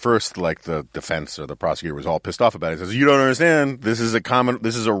at first, like, the defense or the prosecutor was all pissed off about it. He says, "You don't understand. This is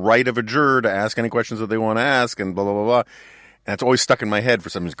a right of a juror to ask any questions that they want to ask," and blah, blah, blah, blah. And it's always stuck in my head for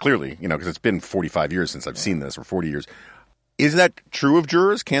some reason, clearly, because it's been 45 years since I've seen this, or 40 years. Is that true of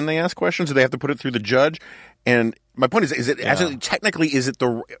jurors? Can they ask questions? Do they have to put it through the judge? And my point is it actually, technically, is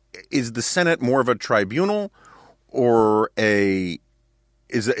the Senate more of a tribunal, or is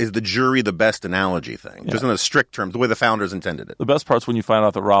the jury the best analogy thing? Just in the strict terms, the way the founders intended it. The best part's when you find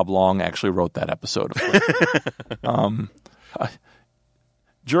out that Rob Long actually wrote that episode of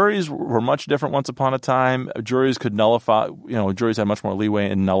juries were much different once upon a time. Juries could nullify, juries had much more leeway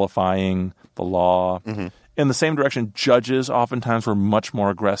in nullifying the law. Mm-hmm. In the same direction, judges oftentimes were much more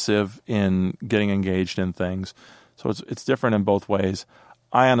aggressive in getting engaged in things. So it's different in both ways.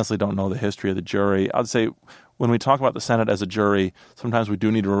 I honestly don't know the history of the jury. I'd say when we talk about the Senate as a jury, sometimes we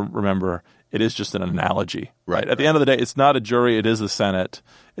do need to remember it is just an analogy. Right? At the end of the day, it's not a jury. It is the Senate.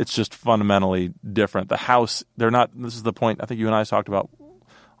 It's just fundamentally different. The House, they're not – this is the point I think you and I talked about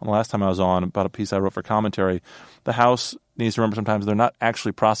on the last time I was on about a piece I wrote for commentary. The House needs to remember sometimes they're not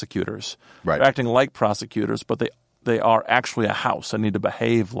actually prosecutors. Right. They're acting like prosecutors, but they are actually a House and need to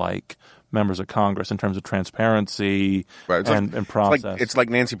behave like members of Congress in terms of transparency and process. It's like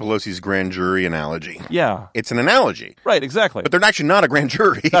Nancy Pelosi's grand jury analogy. Yeah. It's an analogy. Right, exactly. But they're actually not a grand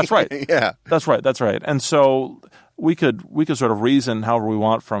jury. That's right. Yeah. That's right. And so we could sort of reason however we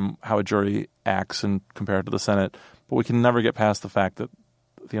want from how a jury acts and compare it to the Senate, but we can never get past the fact that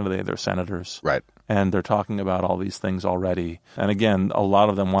at the end of the day they're senators. Right. And they're talking about all these things already. And again, a lot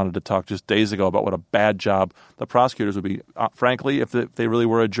of them wanted to talk just days ago about what a bad job the prosecutors would be. Frankly, if they really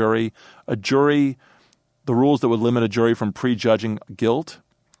were a jury, the rules that would limit a jury from prejudging guilt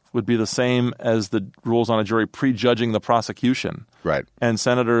would be the same as the rules on a jury prejudging the prosecution. Right. And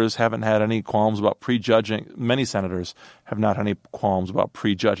senators haven't had any qualms about prejudging. Many senators have not had any qualms about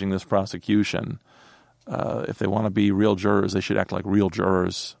prejudging this prosecution. If they want to be real jurors, they should act like real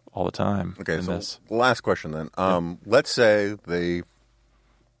jurors all the time. Okay, so last question then. Let's say they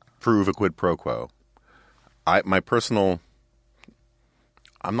prove a quid pro quo. I'm not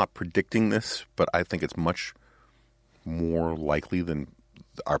predicting this, but I think it's much more likely than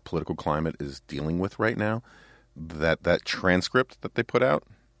our political climate is dealing with right now that transcript that they put out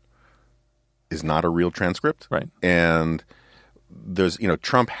is not a real transcript. Right. And there's,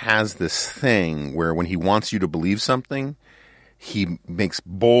 Trump has this thing where when he wants you to believe something, he makes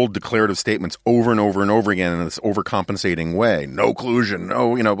bold declarative statements over and over and over again in this overcompensating way. No collusion,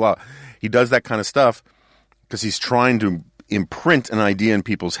 no, blah. He does that kind of stuff because he's trying to imprint an idea in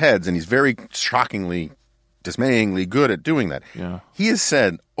people's heads, and he's very shockingly, dismayingly good at doing that. Yeah. He has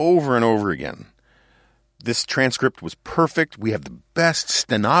said over and over again, this transcript was perfect. We have the best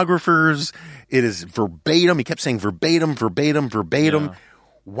stenographers. It is verbatim. He kept saying verbatim. Yeah.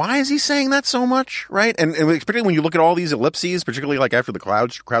 Why is he saying that so much, right? And particularly when you look at all these ellipses, particularly like after the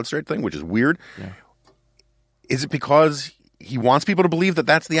CrowdStrike thing, which is weird. Yeah. Is it because he wants people to believe that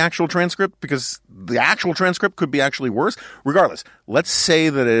that's the actual transcript? Because the actual transcript could be actually worse. Regardless, let's say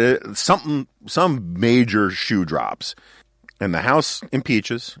that some major shoe drops and the House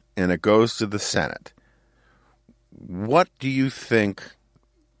impeaches and it goes to the Senate. What do you think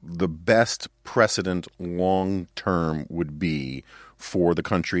the best precedent long term would be for the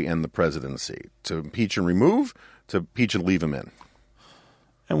country and the presidency? To impeach and remove, to impeach and leave him in?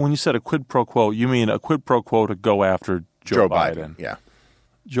 And when you said a quid pro quo, you mean a quid pro quo to go after Joe Biden. Yeah.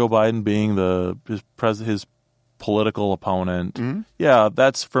 Joe Biden being his political opponent. Mm-hmm. Yeah,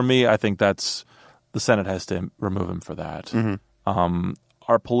 that's, for me, I think that's, the Senate has to remove him for that. Mm-hmm.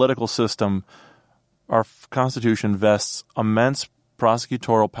 Our political system, our Constitution vests immense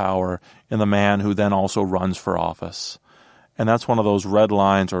prosecutorial power in the man who then also runs for office. And that's one of those red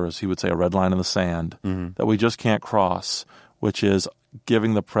lines, or as he would say, a red line in the sand, that we just can't cross, which is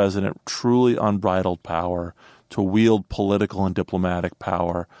giving the president truly unbridled power to wield political and diplomatic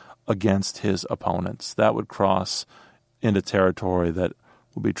power against his opponents. That would cross into territory that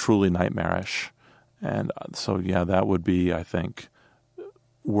would be truly nightmarish. And so, yeah, that would be, I think,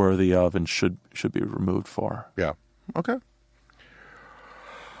 worthy of and should be removed for. Yeah. Okay.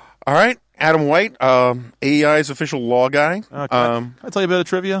 All right. Adam White, AEI's official law guy. Can I tell you a bit of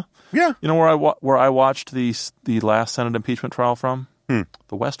trivia? Yeah. You know where I watched the last Senate impeachment trial from?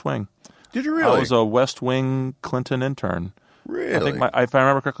 The West Wing. Did you really? I was a West Wing Clinton intern. Really? I think if I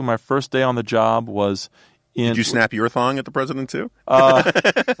remember correctly, my first day on the job was Did you snap your thong at the president too?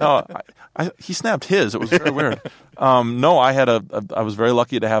 No, he snapped his. It was very weird. No, I was very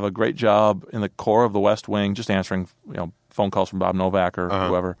lucky to have a great job in the core of the West Wing, just answering phone calls from Bob Novak or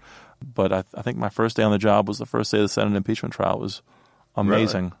whoever. But I think my first day on the job was the first day of the Senate impeachment trial. It was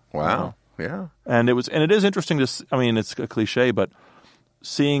amazing. Really? Wow. Yeah. And it is interesting to. I mean, it's a cliche, but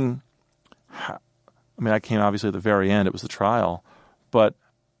seeing. I came obviously at the very end. It was the trial, but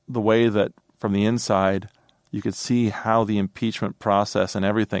the way that from the inside you could see how the impeachment process and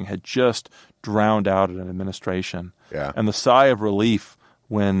everything had just drowned out an administration. Yeah. And the sigh of relief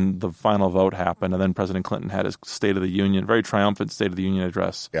when the final vote happened, and then President Clinton had his State of the Union, very triumphant State of the Union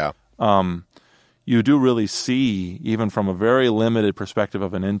address. Yeah. You do really see, even from a very limited perspective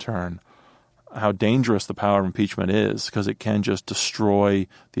of an intern, how dangerous the power of impeachment is, because it can just destroy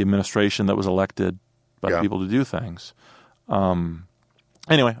the administration that was elected by the people to do things.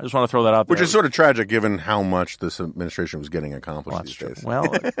 Anyway, I just want to throw that out there. Which is sort of tragic given how much this administration was getting accomplished these days. Well,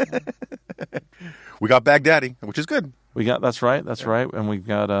 we got Baghdadi, which is good. That's right, and we've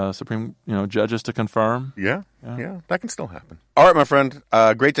got Supreme judges to confirm. Yeah, that can still happen. All right, my friend,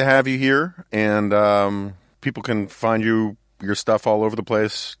 great to have you here, and people can find your stuff all over the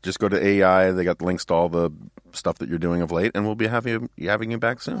place. Just go to AEI; they got links to all the stuff that you're doing of late, and we'll be having you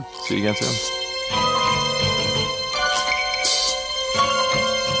back soon. See you again soon.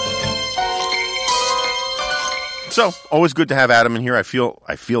 So, always good to have Adam in here. I feel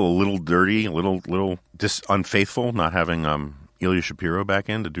a little dirty, a little unfaithful not having Ilya Shapiro back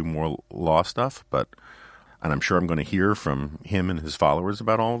in to do more law stuff, and I'm sure I'm going to hear from him and his followers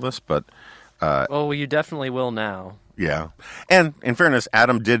about all of this, but well, you definitely will now. Yeah. And in fairness,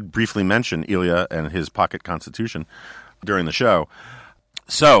 Adam did briefly mention Ilya and his pocket constitution during the show.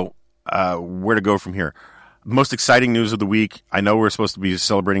 So, where to go from here? Most exciting news of the week. I know we're supposed to be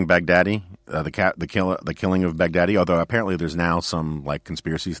celebrating Baghdadi, the killing of Baghdadi. Although apparently there's now some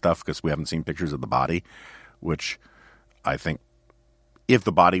conspiracy stuff because we haven't seen pictures of the body, which I think if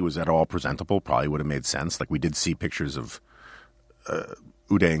the body was at all presentable, probably would have made sense. We did see pictures of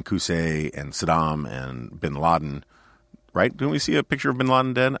Uday and Qusay and Saddam and Bin Laden, right? Didn't we see a picture of Bin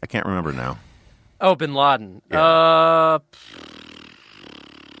Laden dead? I can't remember now. Oh, Bin Laden. Yeah.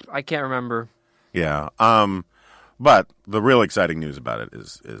 I can't remember. Yeah. But the real exciting news about it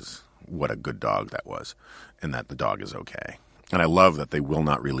is what a good dog that was, and that the dog is okay. And I love that they will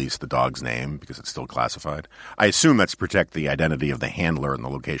not release the dog's name because it's still classified. I assume that's to protect the identity of the handler and the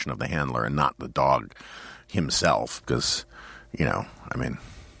location of the handler and not the dog himself because,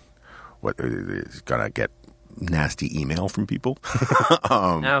 what is going to get nasty email from people?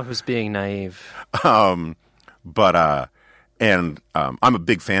 Now who's being naive? And I'm a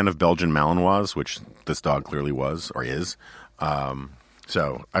big fan of Belgian Malinois, which this dog clearly was or is.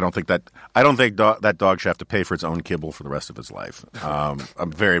 So I don't think that dog should have to pay for its own kibble for the rest of its life.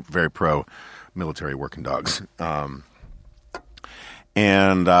 I'm very, very pro military working dogs. And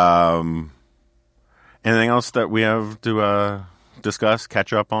anything else that we have to discuss,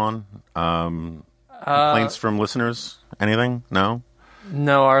 catch up on? Complaints from listeners? Anything? No?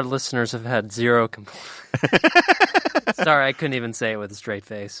 No, our listeners have had zero complaints. Sorry, I couldn't even say it with a straight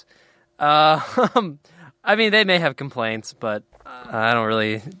face. They may have complaints, but I don't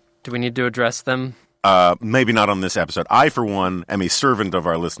really... Do we need to address them? Maybe not on this episode. I, for one, am a servant of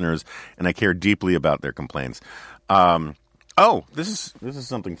our listeners, and I care deeply about their complaints. This is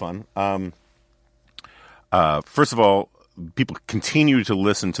something fun. First of all, people continue to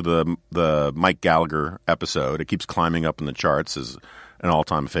listen to the Mike Gallagher episode. It keeps climbing up in the charts as an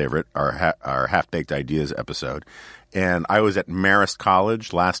all-time favorite, our Half-Baked Ideas episode. And I was at Marist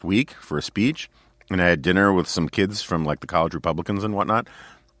College last week for a speech, and I had dinner with some kids from the college Republicans and whatnot.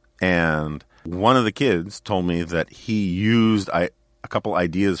 And one of the kids told me that he used a couple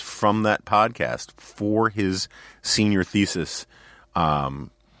ideas from that podcast for his senior thesis in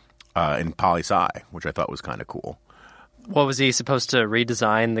poli-sci, which I thought was kind of cool. What, was he supposed to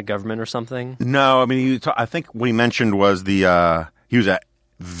redesign the government or something? No, I think what he mentioned was he was an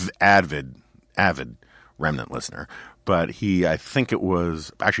avid Remnant listener, but I think it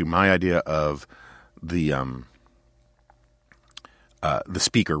was actually my idea of the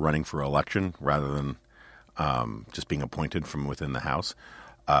speaker running for election rather than just being appointed from within the House.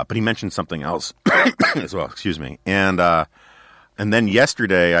 But he mentioned something else as well. Excuse me. And then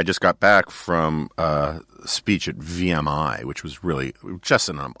yesterday I just got back from a speech at VMI, which was really just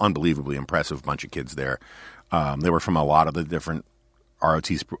an unbelievably impressive bunch of kids there. They were from a lot of the different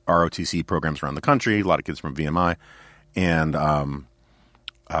ROTC programs around the country, a lot of kids from VMI. And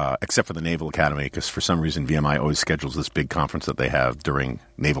except for the Naval Academy, because for some reason VMI always schedules this big conference that they have during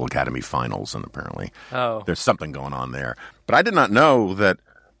Naval Academy finals, and apparently there's something going on there. But I did not know that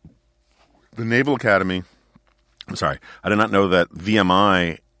the Naval Academy, I did not know that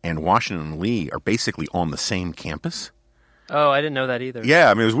VMI and Washington and Lee are basically on the same campus. Oh, I didn't know that either.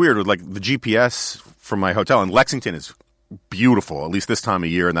 Yeah, I mean, it was weird with like the GPS from my hotel. And Lexington is beautiful, at least this time of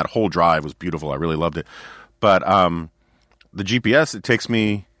year, and that whole drive was beautiful. I really loved it. But the GPS, it takes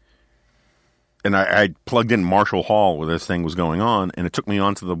me, and I plugged in Marshall Hall where this thing was going on, and it took me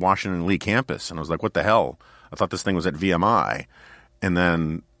onto the Washington and Lee campus. And I was like, what the hell? I thought this thing was at VMI. And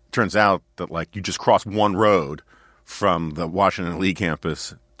then it turns out that like you just cross one road from the Washington and Lee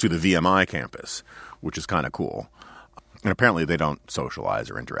campus to the VMI campus, which is kind of cool. And apparently they don't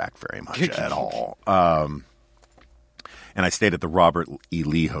socialize or interact very much at all. And I stayed at the Robert E.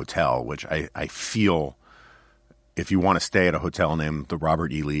 Lee Hotel, which I feel if you want to stay at a hotel named the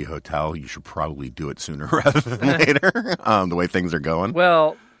Robert E. Lee Hotel, you should probably do it sooner rather than later, the way things are going.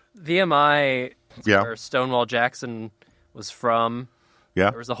 Well, VMI, where Stonewall Jackson was from,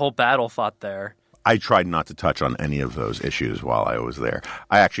 there was a whole battle fought there. I tried not to touch on any of those issues while I was there.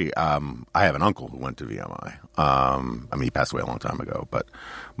 I actually, I have an uncle who went to VMI. I mean, he passed away a long time ago, but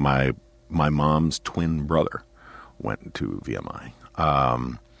my mom's twin brother went to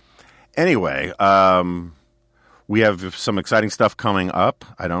VMI. Anyway, we have some exciting stuff coming up.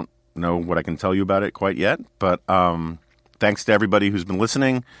 I don't know what I can tell you about it quite yet, but thanks to everybody who's been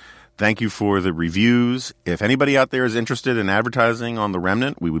listening. Thank you for the reviews. If anybody out there is interested in advertising on The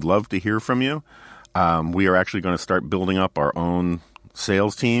Remnant, we would love to hear from you. We are actually going to start building up our own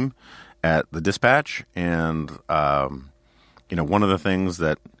sales team at the Dispatch. And, one of the things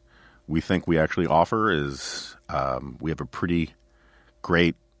that we think we actually offer is we have a pretty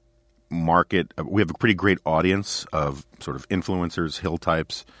great market. We have a pretty great audience of sort of influencers, hill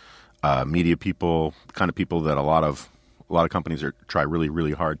types, media people, kind of people that a lot of companies try really,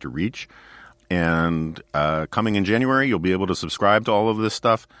 really hard to reach. And coming in January, you'll be able to subscribe to all of this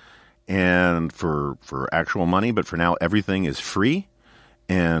stuff and for actual money. But for now, everything is free.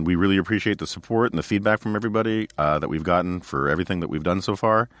 And we really appreciate the support and the feedback from everybody that we've gotten for everything that we've done so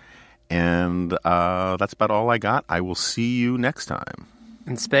far. And that's about all I got. I will see you next time.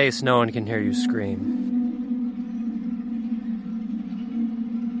 In space, no one can hear you scream.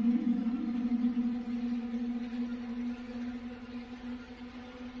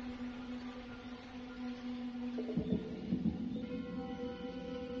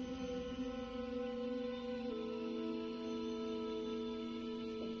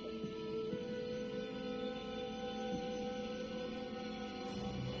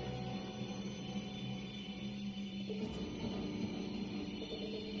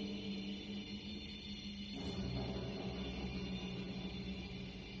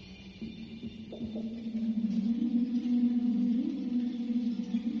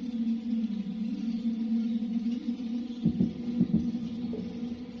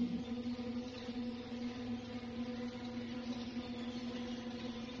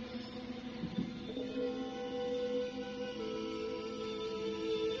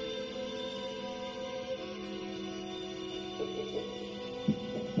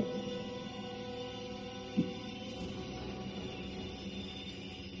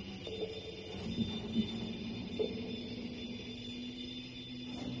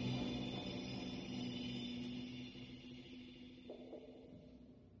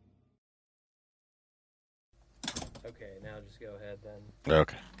 Okay, now just go ahead then.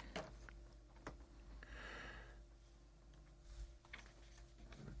 Okay.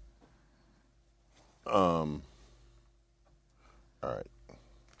 All right.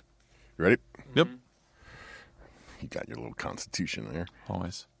 You ready? Yep. You got your little constitution there.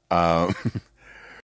 Always.